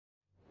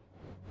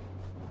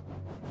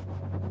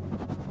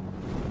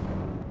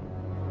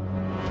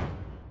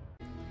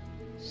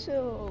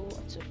So,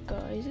 what's up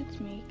guys, it's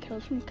me,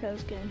 Kels from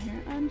KaylsGaming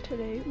here, and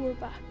today we're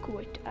back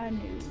with a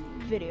new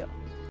video.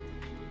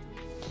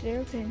 Today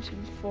we're playing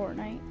some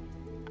Fortnite,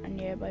 and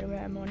yeah, by the way,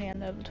 I'm only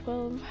on level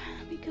 12,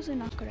 because I'm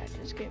not good at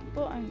this game,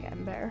 but I'm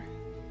getting better.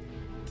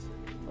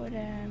 But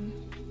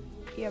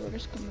yeah, we're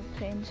just going to be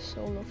playing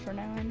solo for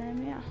now,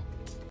 and yeah.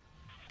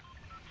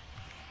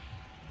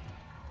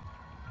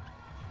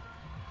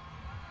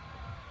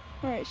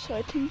 Alright, so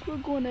I think we're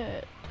going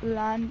to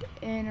land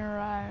in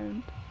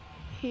around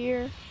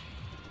here.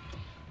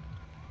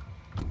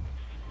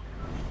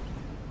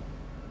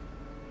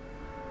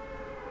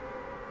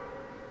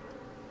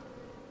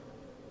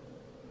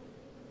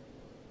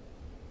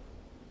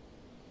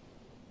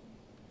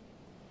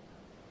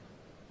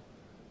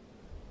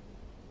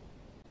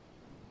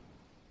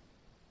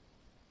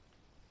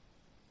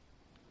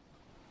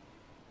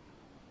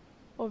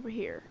 Over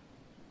here.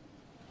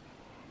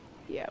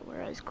 Yeah,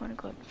 where I was going to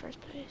go in the first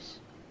place.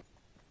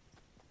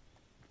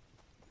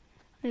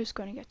 I'm just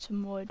going to get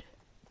some wood.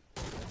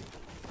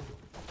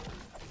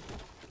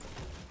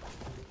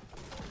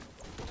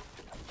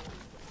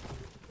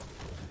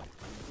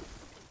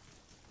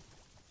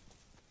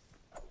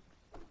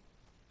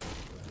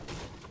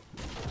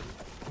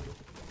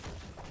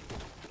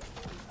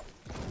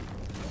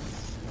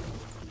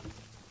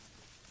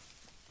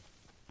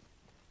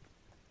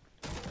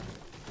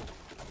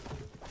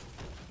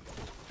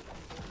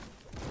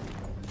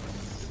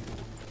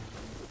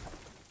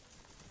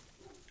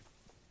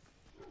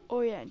 Oh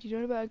yeah, do you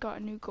know about I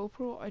got a new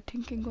GoPro? I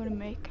think I'm going to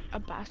make a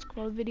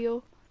basketball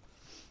video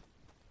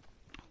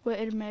with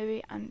it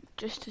maybe, and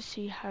just to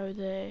see how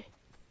the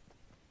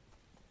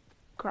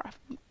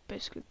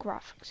basically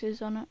graphics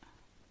is on it.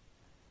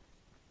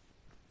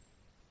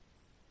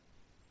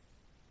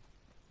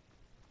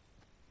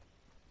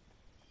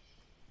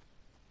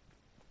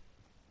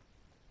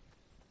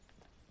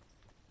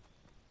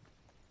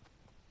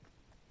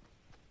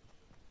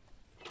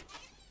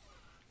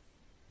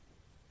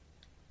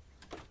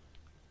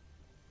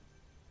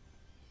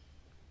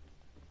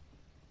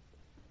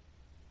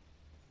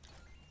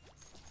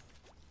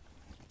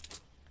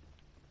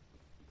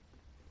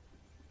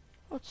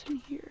 What's in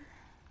here?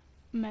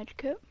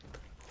 Medkit.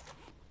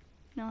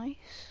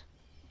 Nice.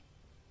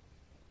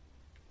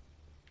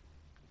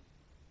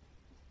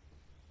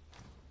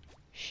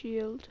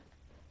 Shield.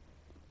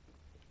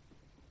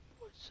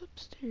 What's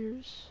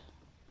upstairs?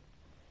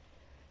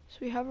 So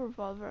we have a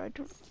revolver.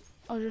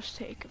 I'll just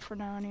take it for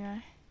now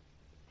anyway.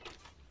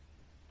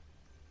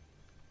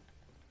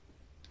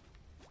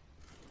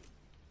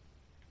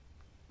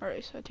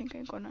 Alright, so I think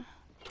I'm gonna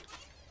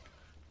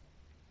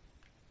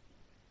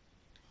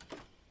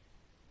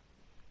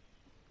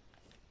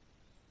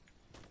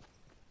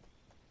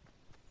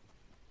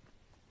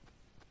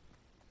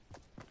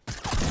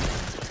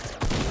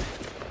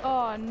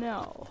oh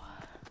no.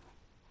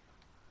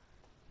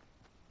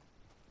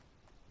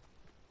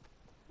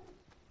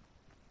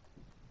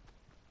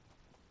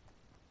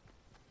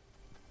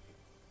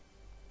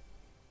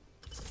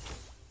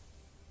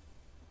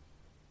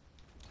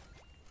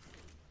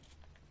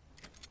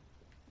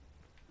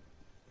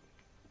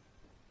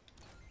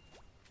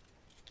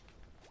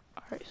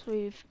 Alright, so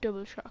we have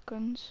double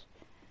shotguns.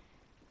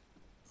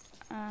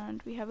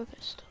 And we have a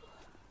pistol.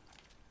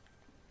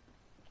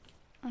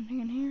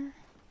 Anything in here?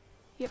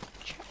 Yep,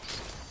 chest.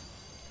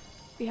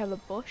 We have a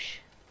bush.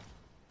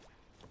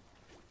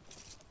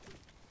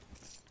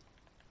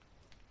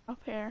 Up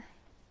here.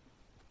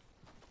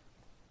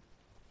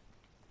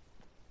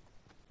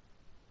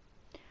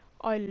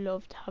 I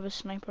love to have a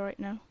sniper right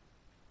now.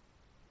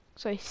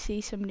 So I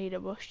see somebody in the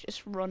bush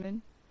just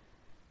running.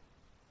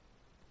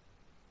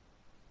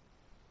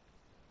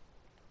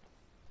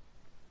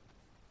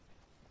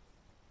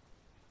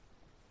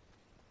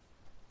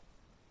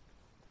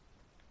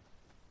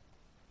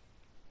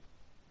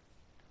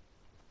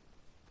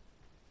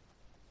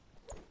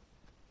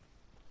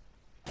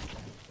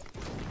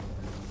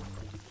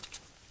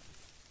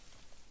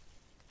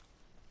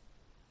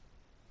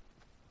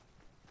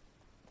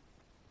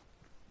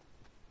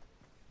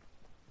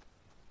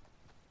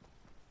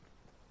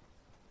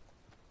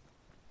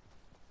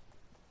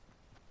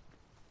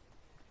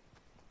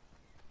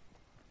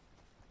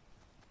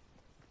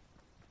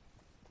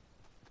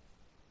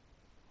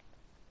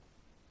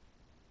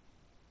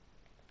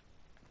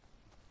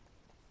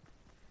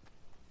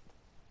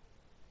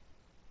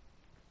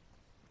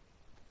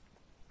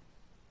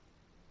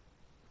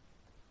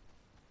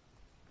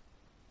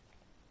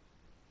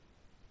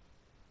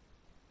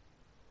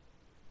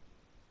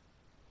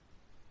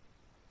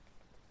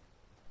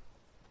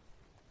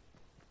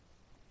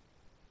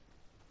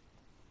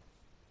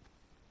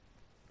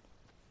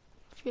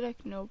 I feel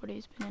like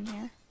nobody's been in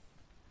here.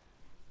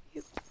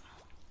 Yep.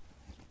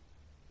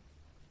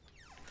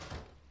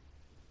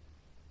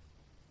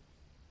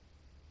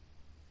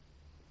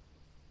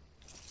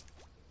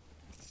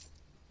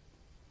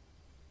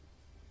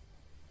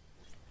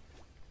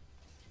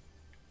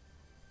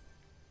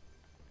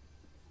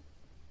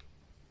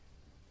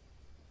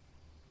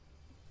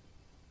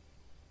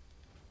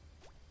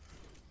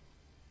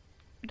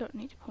 don't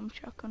need a pump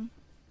shotgun.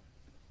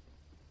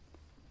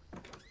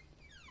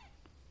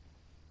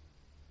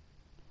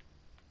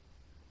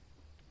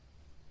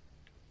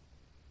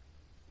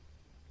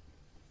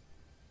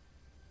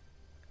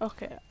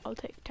 Okay, I'll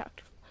take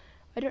tactical.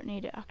 I don't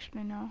need it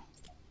actually now.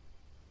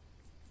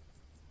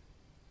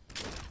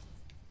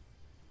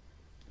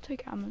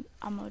 Take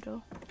ammo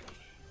though.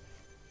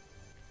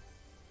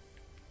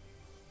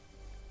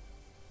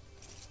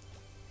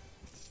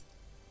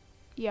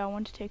 Yeah, I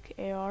want to take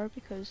the AR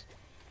because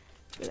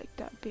I feel like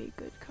that'd be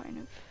a good kind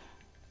of.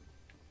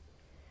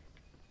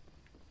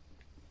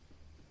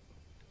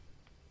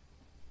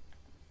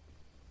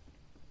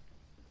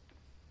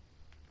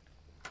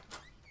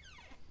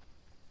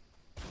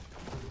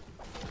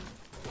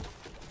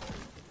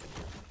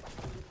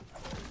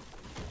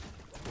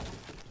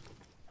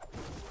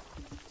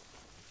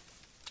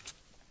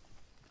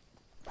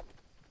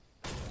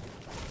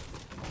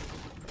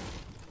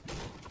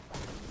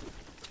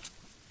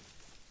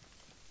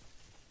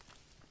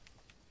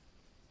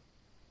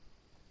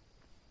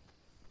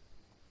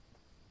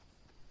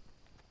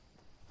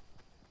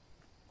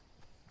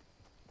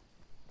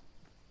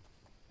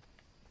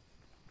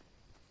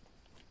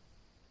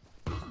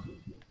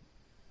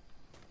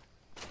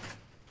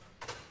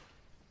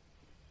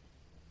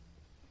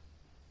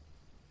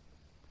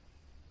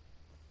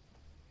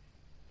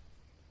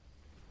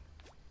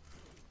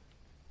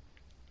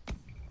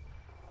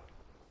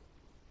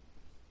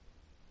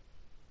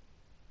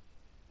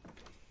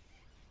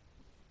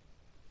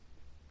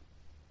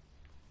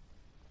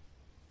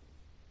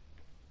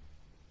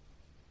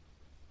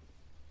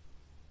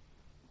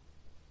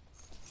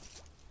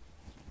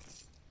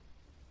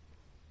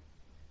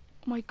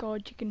 Oh my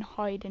god, you can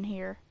hide in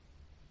here.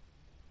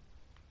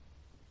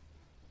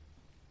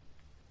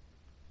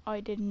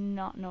 I did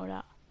not know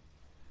that.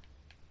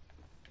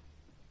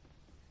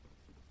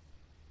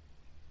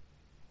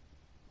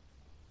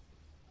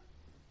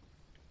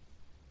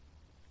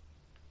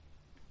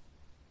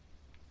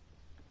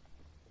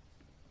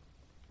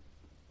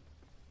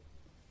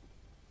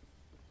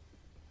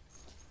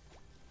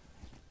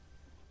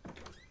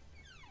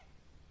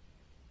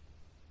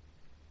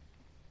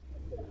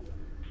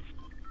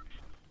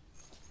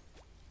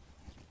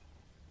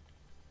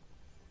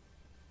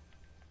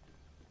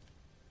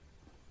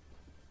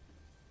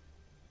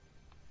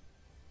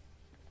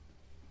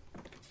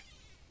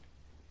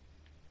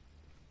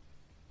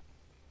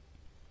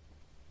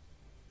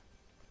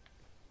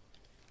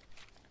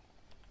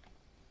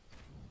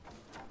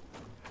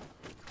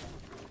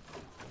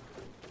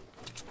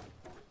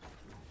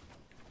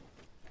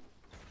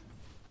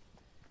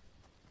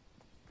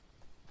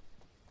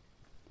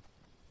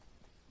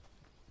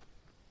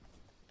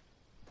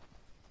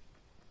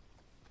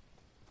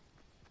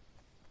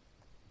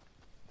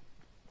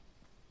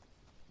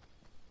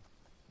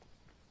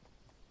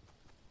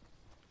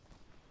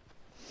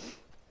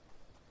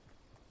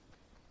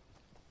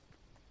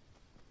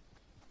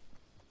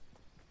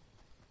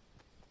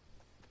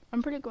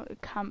 I'm pretty going to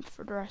camp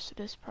for the rest of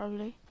this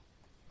probably.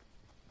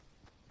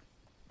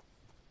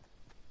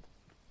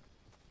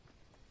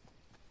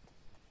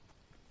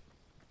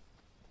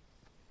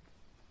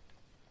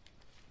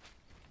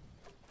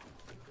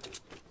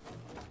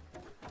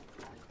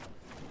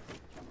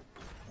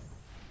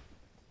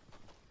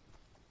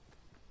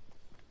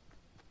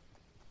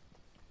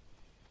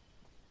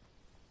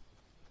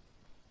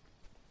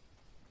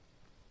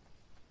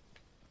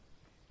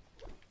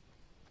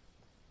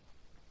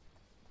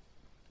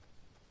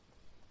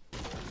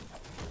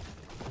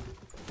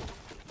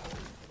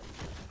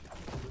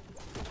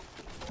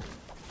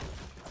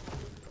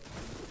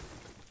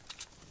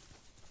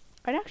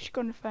 I'm actually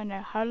going to find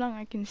out how long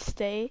I can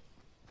stay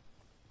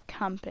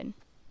camping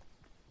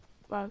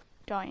while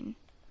dying.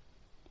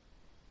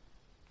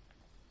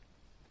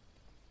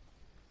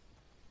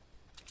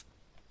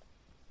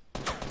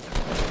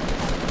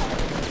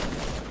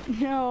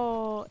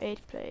 No, 8th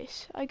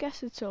place. I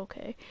guess it's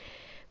okay.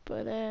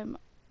 But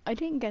I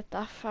didn't get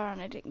that far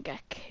and I didn't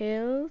get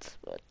killed.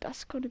 But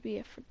that's going to be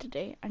it for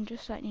today. I'm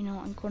just letting you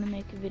know I'm going to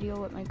make a video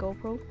with my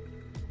GoPro.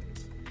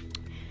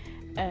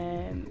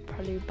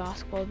 Probably a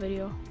basketball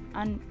video.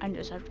 And I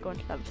just have to go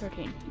into level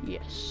 13.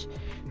 Yes.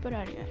 But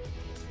anyway,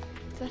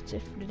 that's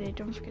it for today.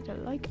 Don't forget to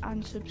like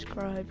and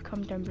subscribe.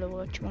 Comment down below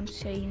what you want to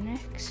see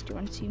next. Do you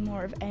want to see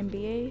more of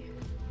NBA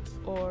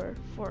or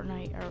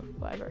Fortnite or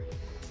whatever?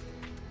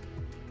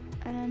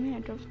 And yeah,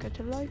 don't forget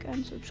to like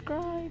and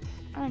subscribe.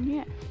 And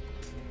yeah,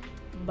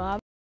 bye.